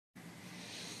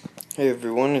Hey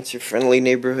everyone, it's your friendly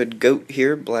neighborhood goat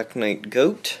here, Black Knight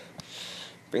Goat,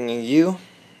 bringing you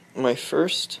my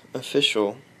first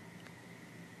official,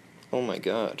 oh my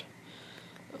god,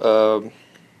 live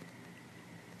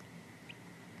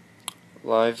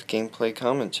gameplay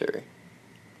commentary.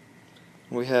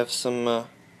 We have some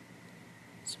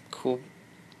cool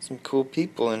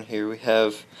people in here. We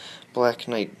have Black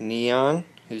Knight Neon,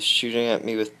 who's shooting at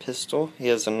me with pistol. He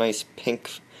has a nice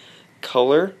pink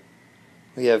color.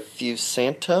 We have Fuse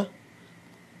Santa,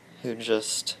 who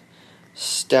just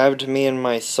stabbed me in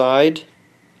my side.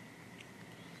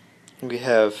 We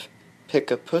have Pick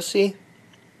a Pussy,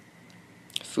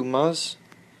 Fumaz,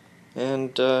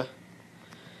 and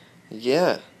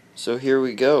yeah, so here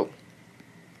we go.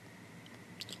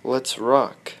 Let's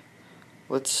rock.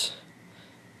 Let's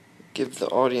give the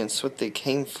audience what they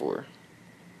came for.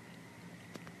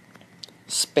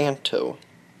 Spanto.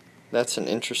 That's an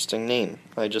interesting name.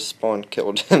 I just spawn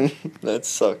killed him. That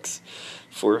sucks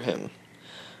for him.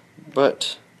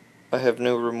 But I have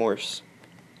no remorse.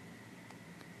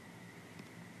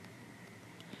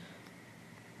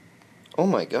 Oh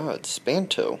my god,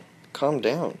 Spanto. Calm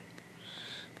down.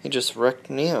 He just wrecked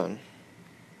Neon.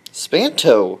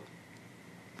 Spanto!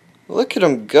 Look at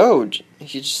him go!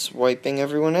 He's just wiping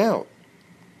everyone out.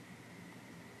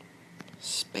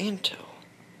 Spanto.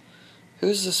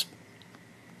 Who's this?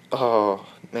 Oh,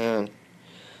 man.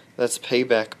 That's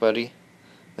payback, buddy.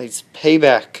 That's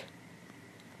payback.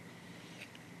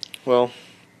 Well,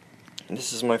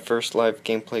 this is my first live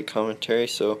gameplay commentary,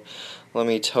 so let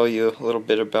me tell you a little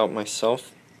bit about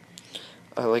myself.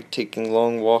 I like taking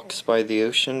long walks by the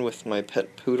ocean with my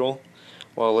pet poodle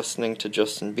while listening to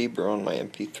Justin Bieber on my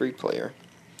MP3 player.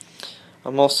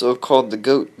 I'm also called the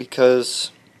GOAT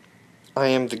because I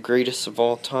am the greatest of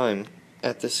all time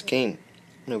at this game,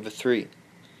 N.O.V.A 3.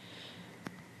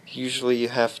 Usually you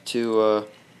have to,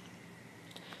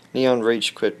 Neon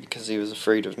rage quit because he was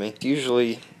afraid of me.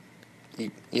 Usually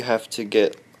you have to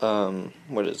get,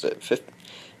 what is it,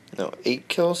 8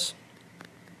 kills?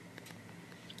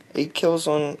 8 kills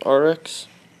on RX,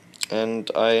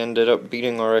 and I ended up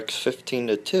beating RX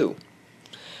 15-2,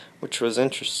 which was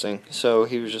interesting. So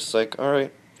he was just like,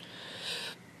 alright,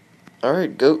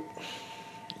 GOAT,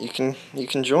 you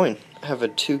can join. I have a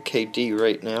 2 KD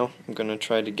right now. I'm gonna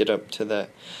try to get up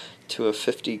to a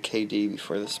 50 KD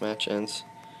before this match ends.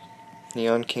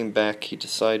 Neon came back. He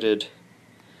decided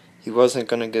he wasn't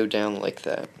gonna go down like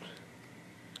that.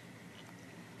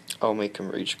 I'll make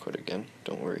him rage quit again,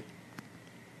 don't worry.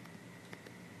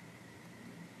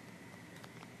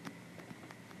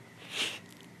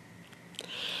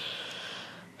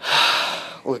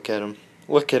 Look at him.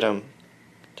 Look at him.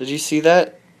 Did you see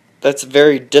that? That's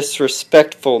very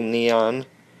disrespectful, Neon.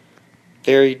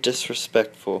 Very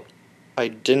disrespectful. I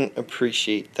didn't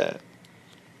appreciate that.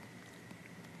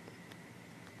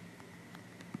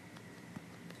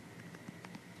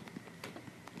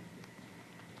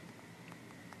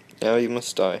 Now you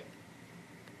must die.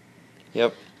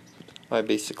 Yep, I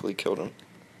basically killed him.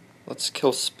 Let's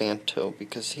kill Spanto,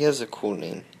 because he has a cool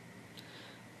name.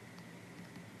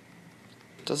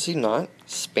 Does he not?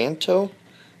 Spanto?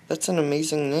 That's an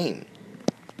amazing name.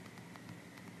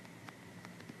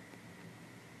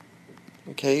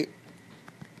 Okay,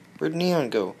 where'd Neon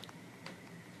go?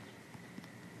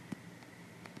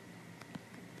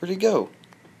 Where'd he go?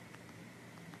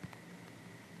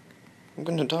 I'm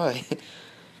gonna die.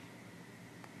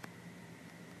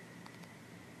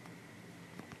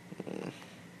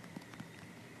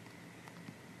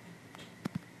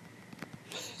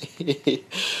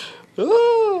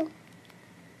 Ah!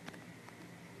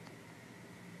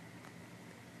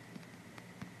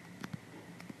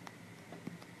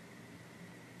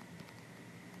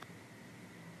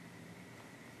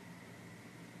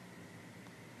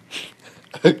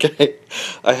 Okay,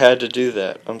 I had to do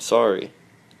that. I'm sorry.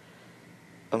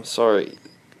 I'm sorry.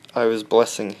 I was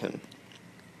blessing him.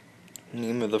 In the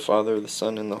name of the Father, the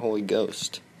Son, and the Holy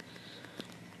Ghost.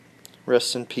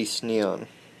 Rest in peace, Neon.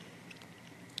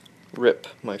 RIP,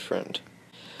 my friend.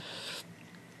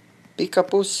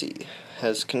 Pikapusi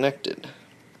has connected.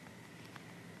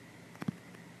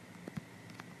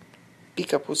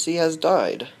 Pikapusi has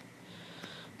died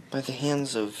by the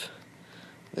hands of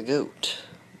the GOAT,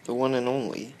 the one and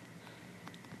only.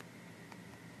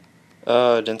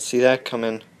 Didn't see that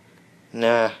coming.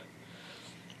 Nah,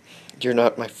 you're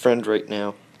not my friend right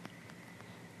now.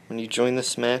 When you join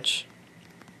this match,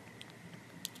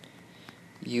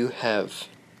 you have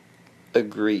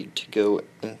agreed to go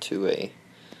into a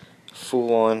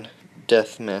full-on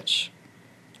death match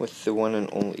with the one and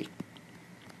only.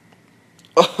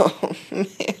 Oh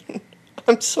man,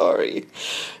 I'm sorry.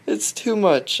 It's too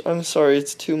much. I'm sorry,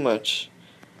 it's too much.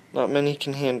 Not many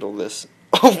can handle this.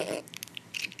 Oh,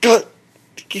 God,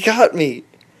 he got me.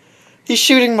 He's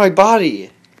shooting my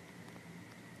body.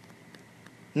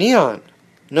 Neon,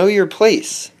 know your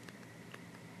place.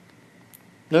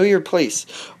 Know your place.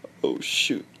 Oh,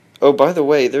 shoot. Oh, by the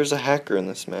way, there's a hacker in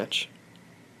this match.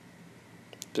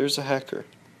 There's a hacker.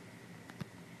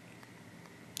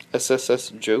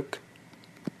 SSS joke.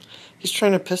 He's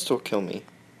trying to pistol kill me.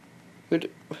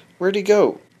 Where'd he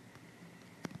go?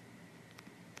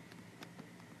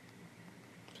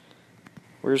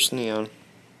 Where's Neon?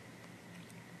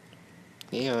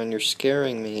 Neon, you're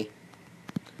scaring me.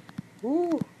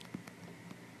 Ooh.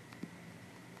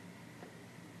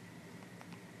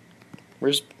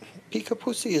 Where's Pika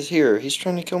Pussy is here. He's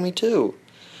trying to kill me too.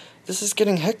 This is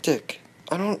getting hectic.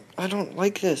 I don't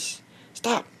like this.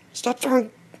 Stop. Stop throwing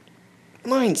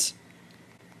mines.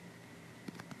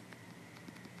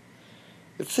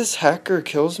 If this hacker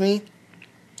kills me,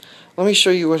 let me show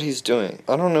you what he's doing.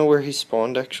 I don't know where he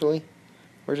spawned actually.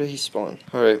 Where did he spawn?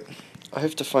 Alright. I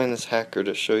have to find this hacker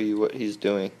to show you what he's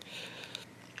doing.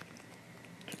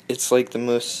 It's like the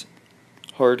most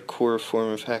hardcore form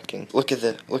of hacking. Look at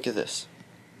this. Look at this.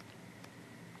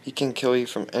 He can kill you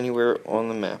from anywhere on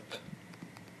the map.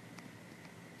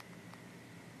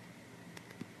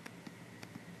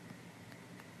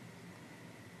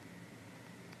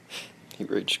 He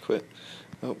rage quit.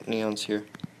 Oh, Neon's here.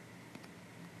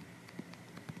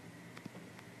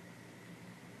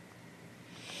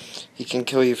 He can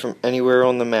kill you from anywhere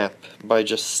on the map by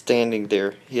just standing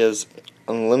there. He has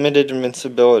unlimited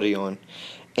invincibility on,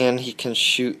 and he can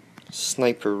shoot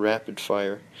sniper rapid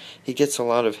fire. He gets a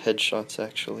lot of headshots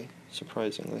actually,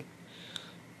 surprisingly.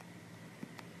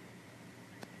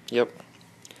 Yep.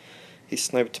 He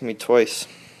sniped me twice.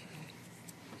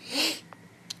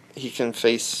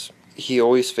 He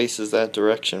always faces that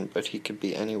direction, but he could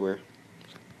be anywhere.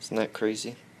 Isn't that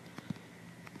crazy?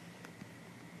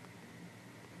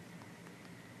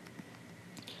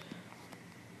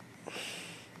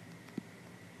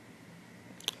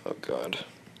 Oh God.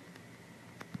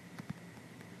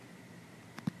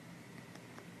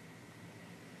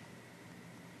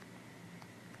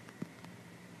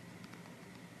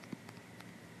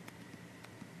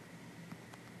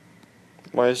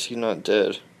 Why is he not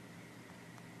dead?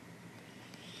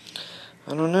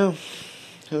 I don't know.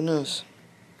 Who knows?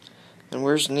 And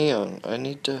where's Neon? I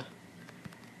need to...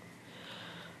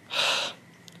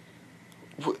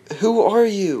 Who are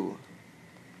you?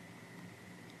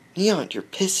 Neon, you're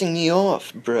pissing me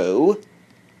off, bro.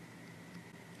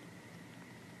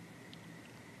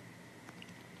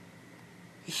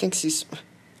 He thinks he's...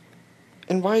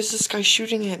 And why is this guy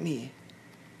shooting at me?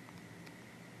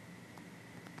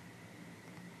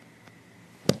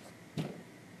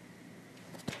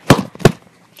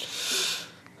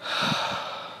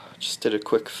 Just did a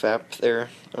quick fap there.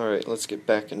 Alright, let's get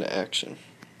back into action.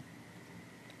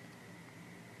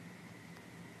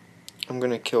 I'm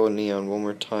gonna kill a Neon one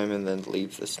more time and then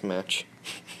leave this match.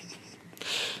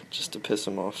 Just to piss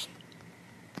him off.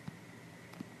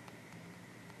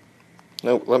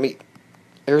 No, let me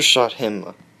airshot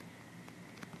him.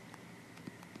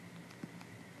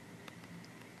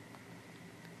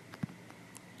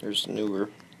 There's newer.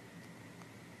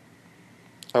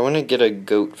 I want to get a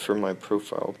goat for my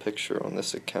profile picture on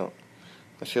this account.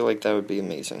 I feel like that would be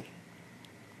amazing.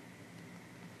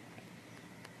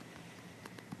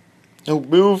 No,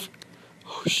 move!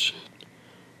 Oh shit.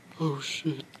 Oh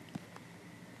shit.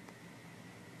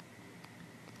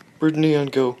 Where'd Neon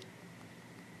go?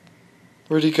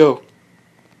 Where'd he go?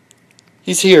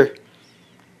 He's here.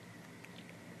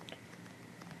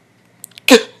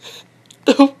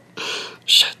 No.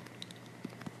 Shit.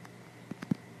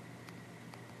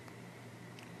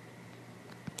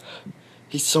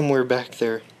 He's somewhere back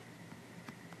there.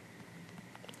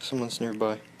 Someone's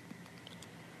nearby.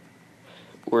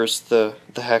 Where's the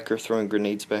hacker throwing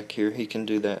grenades back here? He can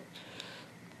do that.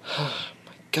 Oh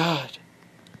my God.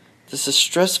 This is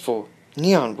stressful.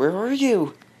 Neon, where are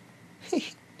you?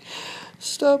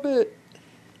 Stop it.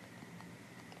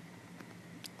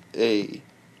 Hey.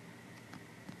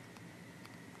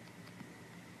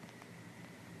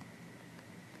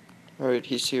 Alright,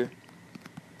 he's here.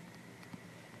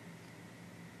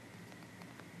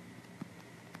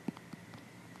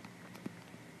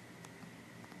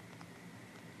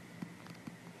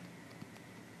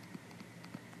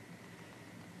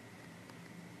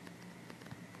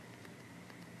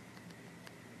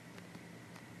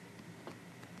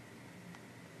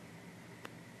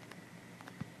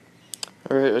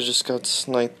 Alright, I just got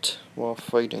sniped while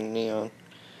fighting Neon.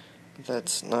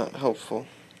 That's not helpful.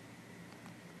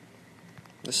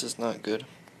 This is not good.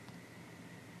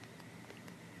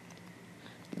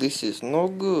 This is no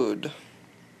good.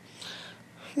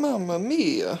 Mamma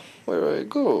mia, where I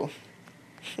go?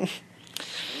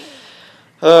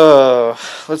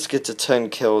 Let's get to 10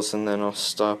 kills and then I'll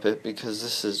stop it because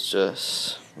this is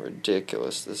just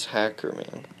ridiculous. This hacker,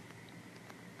 man.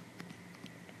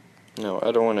 No,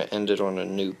 I don't want to end it on a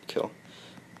noob kill.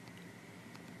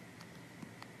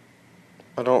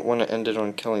 I don't want to end it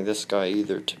on killing this guy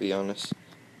either, to be honest.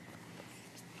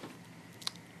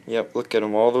 Yep, look at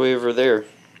him all the way over there.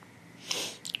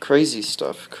 Crazy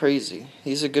stuff, crazy.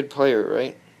 He's a good player,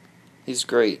 right? He's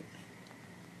great.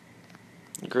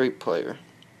 Great player.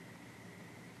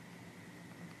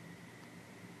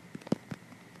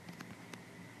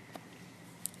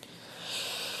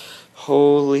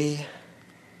 Holy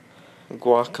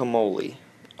guacamole.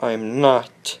 I'm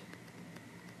not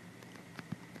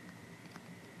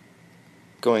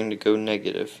going to go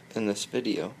negative in this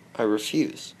video. I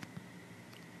refuse.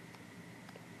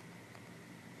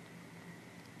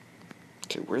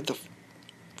 Okay, where the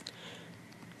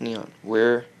Neon,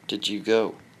 where did you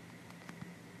go?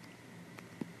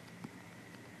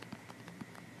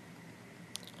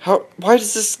 Why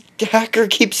does this hacker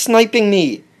keep sniping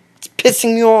me? It's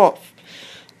pissing me off.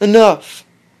 Enough.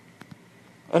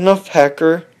 Enough,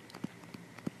 hacker.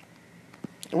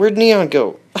 Where'd Neon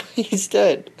go? He's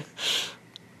dead.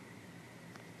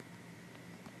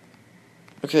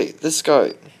 Okay, this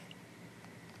guy.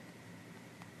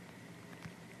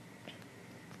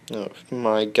 Oh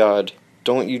my god.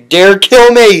 Don't you dare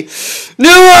kill me!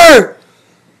 Newer!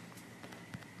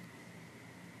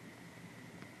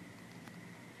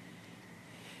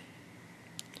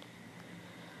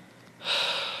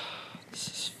 This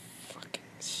is fucking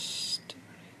stupid.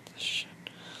 This shit.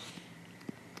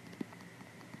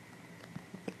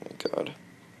 Oh my god.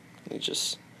 He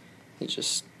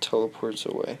just teleports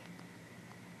away.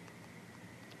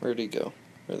 Where'd he go?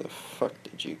 Where the fuck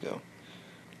did you go?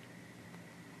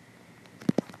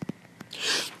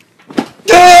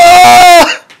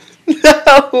 Ah!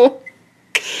 No!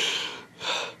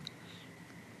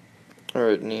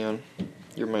 Alright, Neon.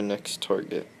 You're my next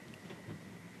target.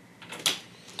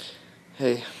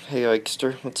 Hey,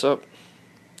 Ikester, what's up?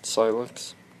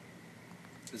 Silux.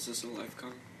 Is this a live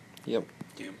com? Yep.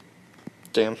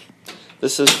 Damn.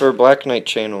 This is for Black Knight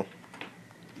channel.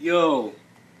 Yo!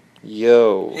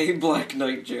 Hey, Black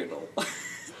Knight channel.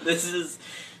 This is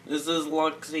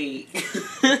Luxy.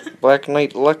 Black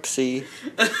Knight Luxy.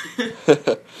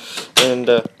 And,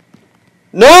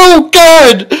 no,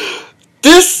 God!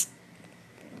 This...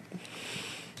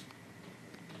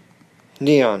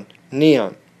 Neon.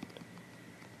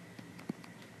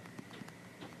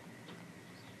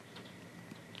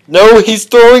 No, he's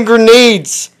throwing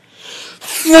grenades!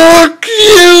 Fuck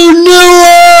you,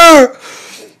 Newer!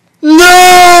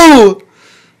 No!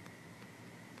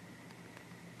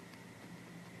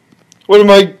 What am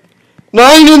I?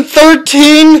 9 and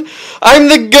 13? I'm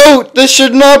the GOAT. This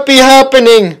should not be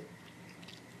happening.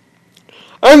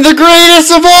 I'm the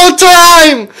greatest of all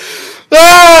time!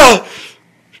 Ah!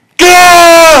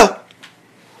 Gah!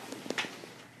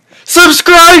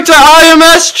 Subscribe to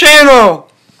IMS channel!